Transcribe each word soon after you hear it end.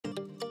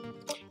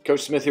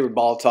Coach Smith here with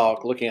Ball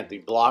Talk, looking at the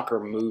blocker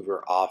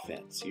mover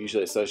offense,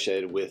 usually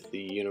associated with the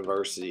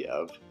University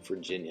of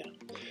Virginia.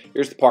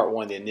 Here's the part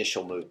one, the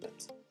initial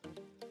movements.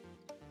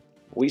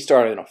 We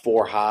started in a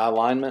 4 high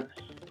alignment,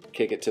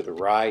 kick it to the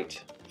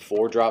right,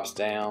 4 drops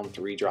down,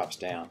 3 drops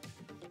down.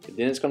 But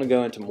then it's going to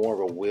go into more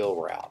of a wheel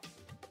route.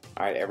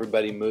 All right,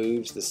 everybody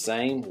moves the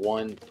same.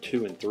 1,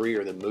 2, and 3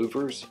 are the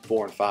movers,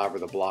 4 and 5 are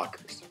the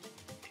blockers.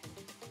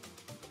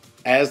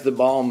 As the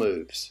ball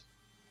moves,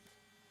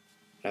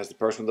 as the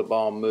person with the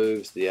ball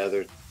moves, the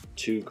other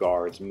 2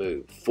 guards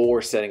move.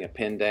 4 setting a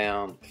pin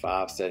down,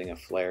 5 setting a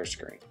flare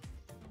screen.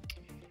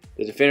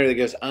 The defender that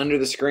goes under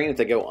the screen, if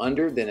they go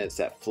under, then it's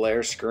that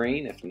flare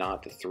screen. If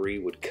not, the 3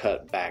 would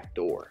cut back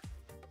door.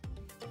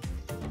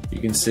 You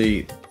can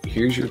see,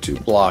 here's your 2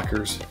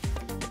 blockers.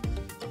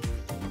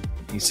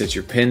 You set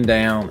your pin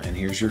down, and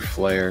here's your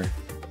flare.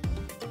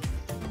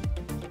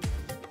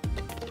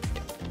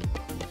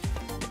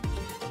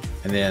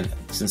 And then,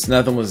 since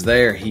nothing was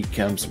there, he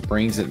comes,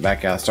 brings it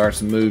back out,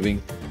 starts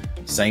moving,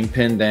 same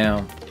pin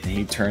down, and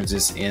he turns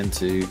this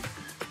into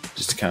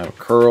just a kind of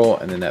curl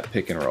and then that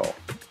pick and roll.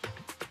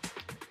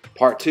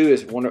 Part 2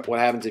 is what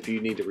happens if you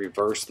need to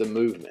reverse the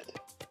movement.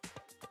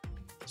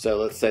 So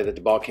let's say that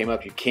the ball came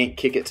up, you can't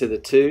kick it to the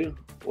 2.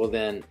 Well,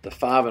 then the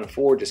 5 and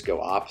 4 just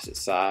go opposite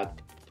side.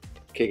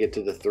 Kick it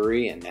to the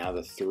 3, and now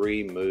the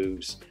 3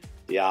 moves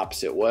the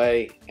opposite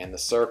way, and the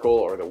circle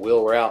or the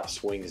wheel route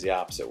swings the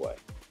opposite way.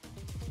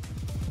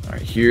 All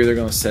right, here they're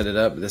going to set it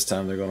up, but this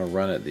time they're going to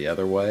run it the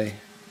other way.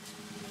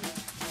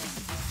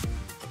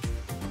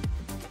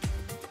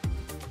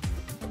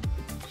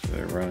 So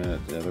they're running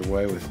it the other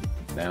way with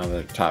now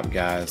the top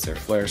guys, their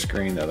flare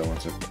screen, the other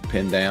ones are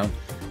pinned down,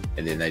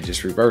 and then they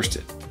just reversed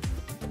it.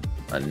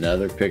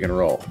 Another pick and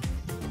roll.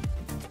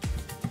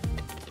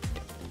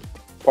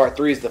 Part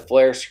 3 is the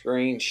flare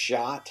screen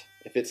shot.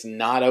 If it's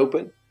not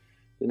open,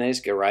 then they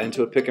just go right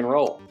into a pick and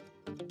roll.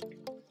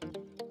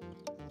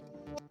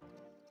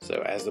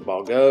 So as the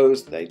ball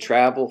goes, they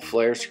travel,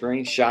 flare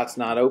screen, shot's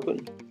not open,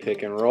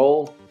 pick and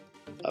roll,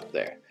 up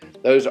there.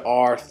 Those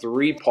are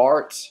 3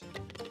 parts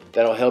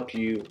that'll help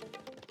you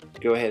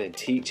go ahead and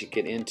teach and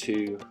get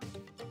into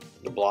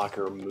the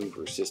blocker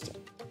mover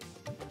system.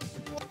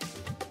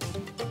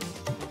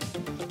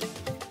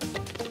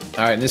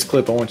 All right, in this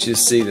clip I want you to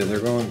see that they're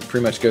going to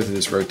pretty much go through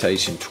this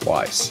rotation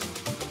twice.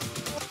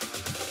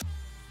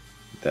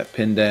 That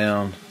pin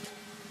down,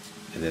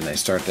 and then they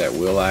start that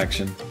wheel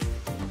action.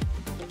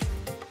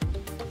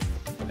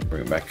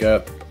 Bring it back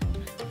up.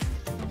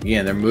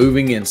 Again, they're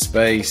moving in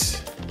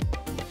space.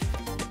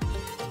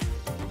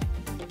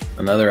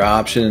 Another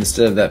option,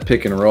 instead of that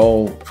pick and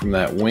roll from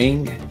that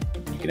wing,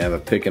 you can have a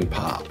pick and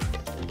pop.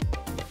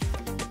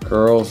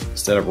 Curls,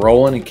 instead of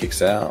rolling, he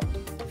kicks out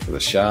for the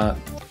shot.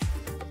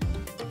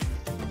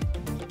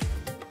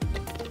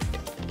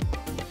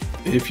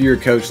 If you're a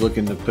coach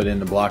looking to put in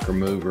the blocker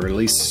move, or at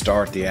least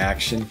start the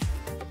action,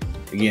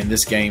 again,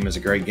 this game is a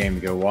great game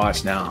to go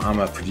watch. Now, I'm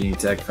a Virginia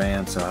Tech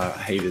fan, so I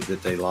hated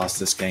that they lost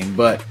this game,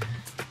 but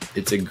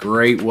it's a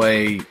great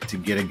way to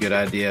get a good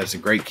idea. It's a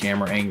great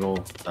camera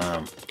angle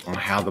on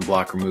how the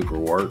blocker mover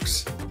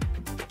works,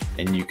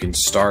 and you can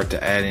start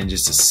to add in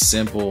just a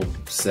simple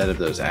set of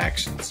those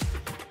actions.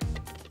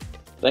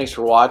 Thanks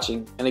for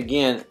watching. And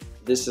again,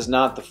 this is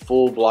not the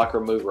full blocker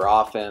mover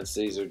offense.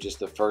 These are just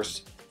the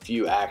first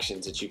few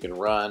actions that you can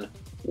run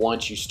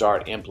once you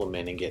start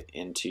implementing it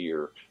into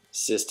your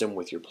system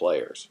with your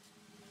players.